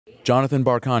Jonathan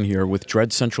Barkan here with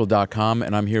DreadCentral.com,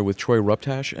 and I'm here with Troy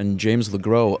Ruptash and James Le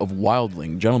Gros of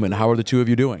Wildling. Gentlemen, how are the two of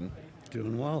you doing?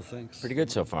 Doing well, thanks. Pretty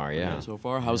good so far, yeah. So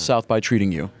far, how's South by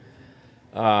treating you?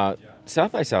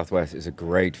 South by Southwest is a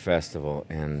great festival,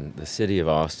 and the city of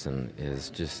Austin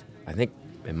is just, I think,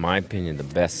 in my opinion, the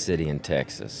best city in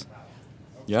Texas.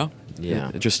 Yeah? Yeah.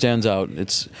 It just stands out.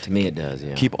 To me, it does,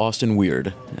 yeah. Keep Austin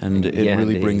weird, and it Yeah,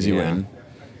 really indeed, brings you yeah. in.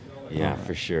 Yeah,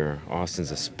 for sure.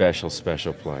 Austin's a special,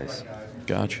 special place.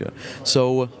 Gotcha.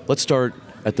 So let's start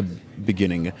at the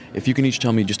beginning. If you can each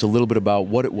tell me just a little bit about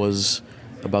what it was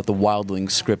about the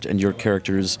Wildling script and your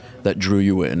characters that drew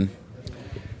you in.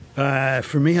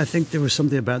 For me, I think there was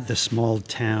something about the small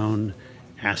town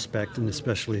aspect, and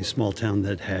especially a small town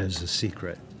that has a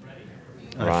secret.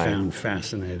 I Right. found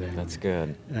fascinating. That's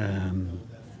good.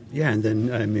 Yeah, and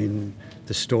then, I mean,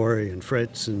 the story and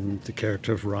Fritz and the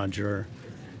character of Roger,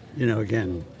 you know,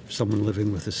 again, someone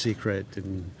living with a secret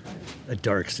and a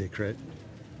dark secret.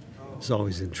 It's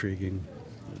always intriguing.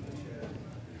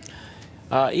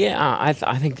 I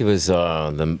think it was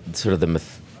the sort of the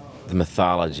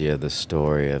mythology of the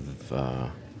story of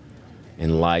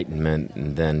enlightenment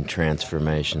and then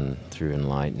transformation through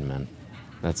enlightenment.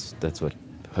 That's what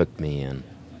hooked me in.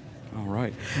 All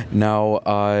right.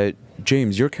 Now,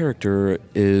 James, your character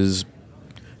is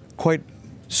quite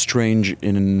strange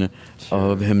in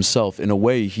of himself. In a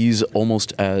way, he's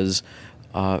almost as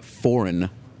foreign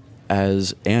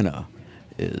as Anna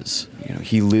is. You know,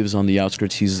 he lives on the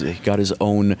outskirts. He's got his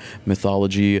own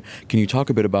mythology. Can you talk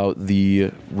a bit about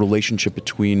the relationship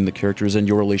between the characters and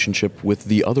your relationship with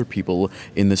the other people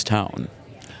in this town?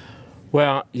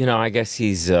 Well, you know, I guess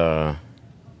he's kind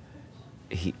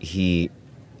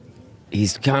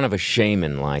of a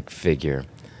shaman-like figure,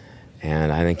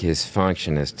 and I think his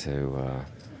function is to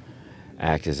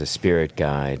act as a spirit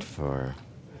guide for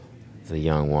the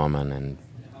young woman and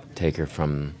take her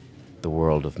from the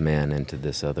world of men into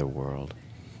this other world.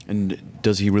 And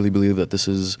does he really believe that this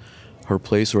is her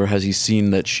place, or has he seen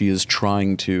that she is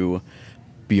trying to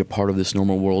be a part of this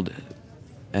normal world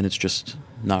and it's just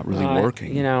not really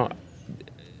working? You know,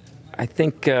 I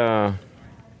think in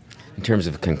terms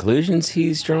of conclusions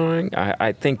he's drawing,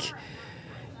 I think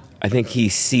he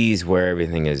sees where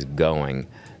everything is going,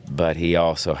 but he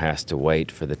also has to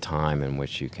wait for the time in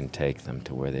which you can take them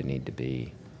to where they need to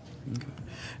be. Okay.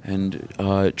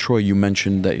 And Troy, you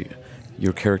mentioned that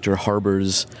your character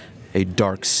harbors a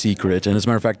dark secret, and as a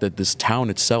matter of fact, that this town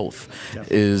itself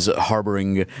is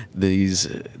harboring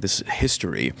this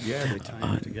history. Yeah, they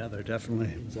tie it together,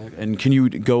 definitely. Exactly. And can you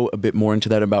go a bit more into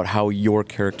that about how your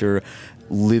character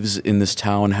lives in this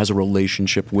town, has a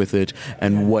relationship with it,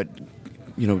 and what,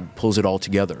 you know, pulls it all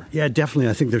together? Yeah, definitely.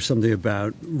 I think there's something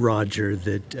about Roger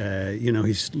that, you know,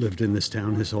 he's lived in this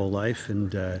town his whole life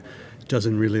and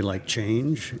doesn't really like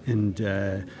change. And,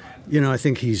 you know, I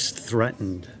think he's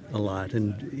threatened a lot.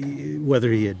 And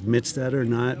whether he admits that or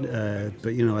not,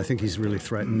 but, you know, I think he's really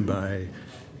threatened by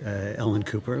Ellen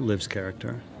Cooper, Liv's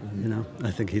character. You know,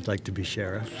 I think he'd like to be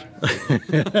sheriff.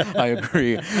 I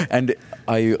agree. And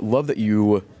I love that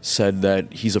you said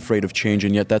that he's afraid of change,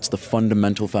 and yet that's the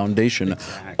fundamental foundation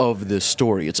of this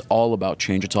story. It's all about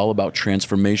change. It's all about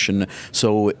transformation.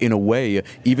 So in a way,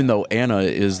 even though Anna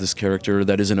is this character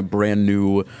that is in a brand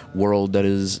new world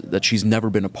that she's never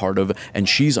been a part of, and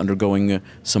she's undergoing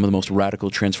some of the most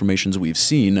radical transformations we've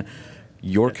seen,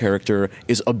 your character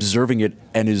is observing it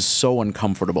and is so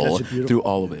uncomfortable through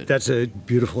all of it. That's a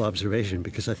beautiful observation,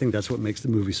 because I think that's what makes the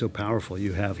movie so powerful.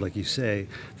 You have, like you say,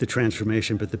 the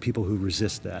transformation, but the people who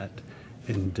resist that.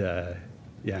 And,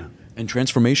 yeah. And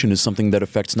transformation is something that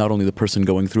affects not only the person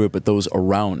going through it, but those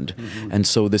around. Mm-hmm. And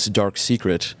so this dark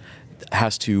secret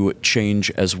has to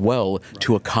change as well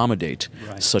to accommodate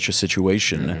such a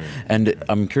situation. Mm-hmm. And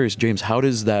I'm curious, James, how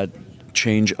does that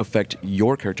change affect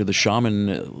your character, the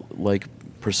shaman-like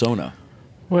persona?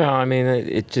 Well, I mean,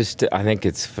 I think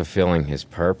it's fulfilling his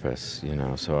purpose, you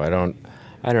know. So I don't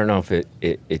know if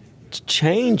it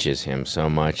changes him so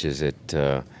much as it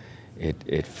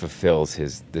fulfills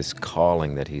this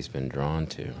calling that he's been drawn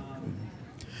to.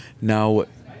 Now,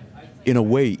 in a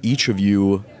way, each of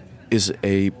you is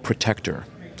a protector.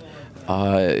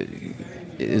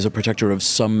 Is a protector of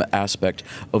some aspect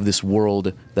of this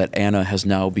world that Anna has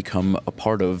now become a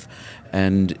part of,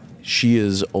 and she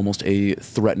is almost a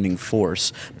threatening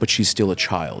force, but she's still a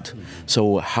child.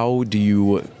 So how do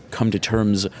you come to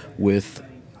terms with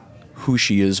who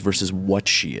she is versus what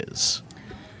she is?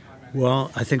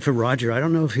 Well, I think for Roger, I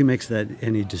don't know if he makes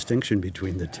any distinction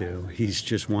between the two. He's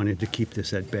just wanted to keep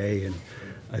this at bay, and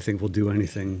I think we'll do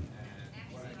anything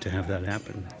to have that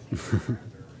happen.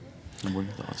 And what are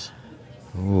your thoughts?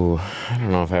 Ooh, I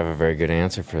don't know if I have a very good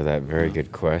answer for that. Very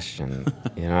good question.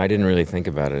 You know, I didn't really think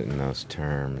about it in those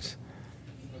terms.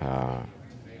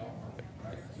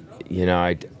 You know,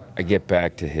 I get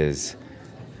back to he's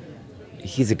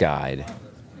a guide,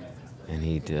 and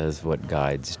he does what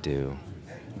guides do.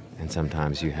 And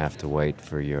sometimes you have to wait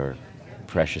for your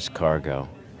precious cargo.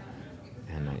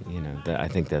 And, you know, I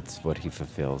think that's what he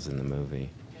fulfills in the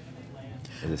movie,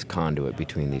 this conduit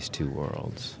between these two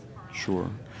worlds. Sure.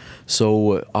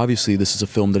 So obviously this is a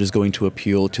film that is going to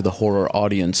appeal to the horror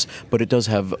audience, but it does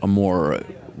have a more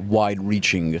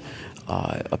wide-reaching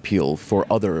appeal for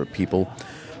other people.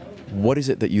 What is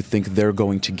it that you think they're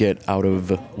going to get out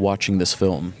of watching this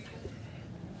film?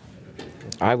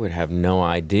 I would have no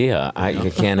idea. I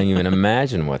can't even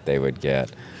imagine what they would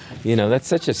get. You know, that's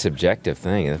such a subjective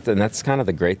thing, and that's kind of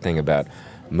the great thing about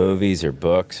movies or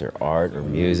books or art or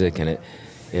music. And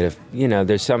you know,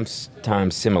 there's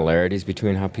sometimes similarities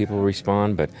between how people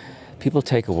respond, but people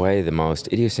take away the most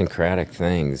idiosyncratic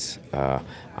things.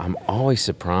 I'm always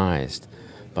surprised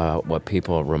by what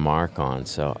people remark on.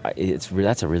 So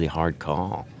that's a really hard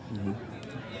call. Mm-hmm.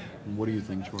 What do you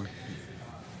think, Troy?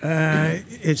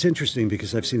 It's interesting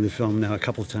because I've seen the film now a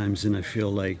couple of times, and I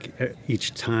feel like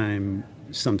each time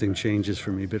something changes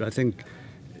for me. But I think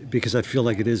because I feel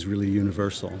like it is really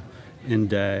universal, and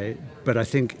but I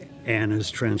think Anna's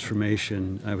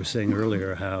transformation. I was saying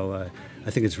earlier how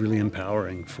I think it's really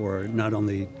empowering for not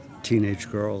only teenage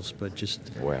girls but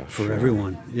just for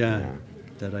everyone. Yeah,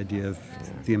 that idea of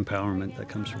the empowerment that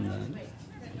comes from that.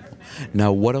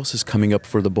 Now, what else is coming up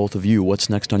for the both of you? What's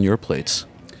next on your plates?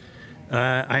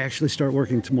 I actually start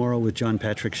working tomorrow with John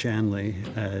Patrick Shanley,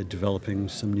 developing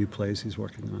some new plays he's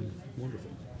working on.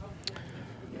 Wonderful.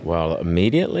 Well,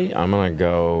 immediately I'm going to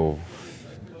go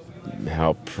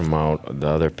help promote the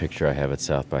other picture I have at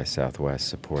South by Southwest,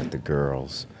 Support the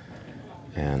Girls.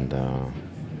 And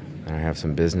I have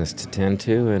some business to tend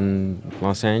to in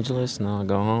Los Angeles, and I'll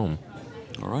go home.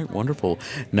 All right, wonderful.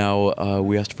 Now,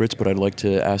 we asked Fritz, but I'd like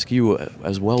to ask you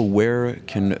as well, where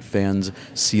can fans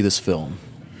see this film?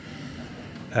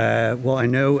 Well, I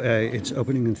know it's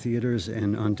opening in theaters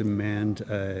and on demand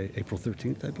April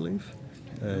 13th, I believe,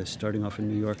 starting off in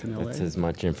New York and LA. That's as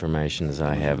much information as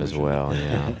I have as well,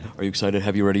 yeah. Are you excited?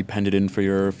 Have you already penned it in for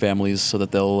your families so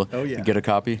that they'll get a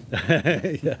copy?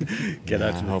 Yeah. Get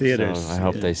out to the theaters. So. I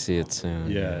hope they see it soon.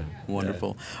 Yeah.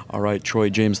 Wonderful. All right, Troy,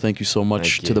 James, thank you so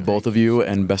much to the both of you,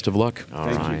 and best of luck. All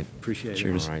right. You. Appreciate it.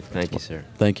 Cheers. All right. Thank you, sir.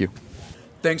 Thank you.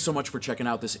 Thanks so much for checking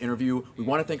out this interview. We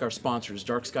want to thank our sponsors,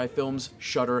 Dark Sky Films,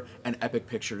 Shudder, and Epic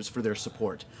Pictures for their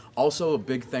support. Also, a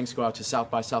big thanks go out to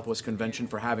South by Southwest Convention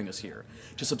for having us here.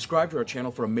 To subscribe to our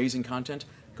channel for amazing content,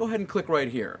 go ahead and click right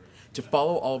here. To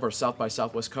follow all of our South by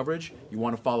Southwest coverage, you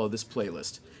want to follow this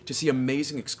playlist. To see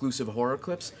amazing exclusive horror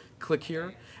clips, click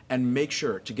here, and make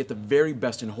sure to get the very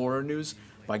best in horror news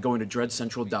by going to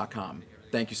dreadcentral.com.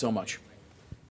 Thank you so much.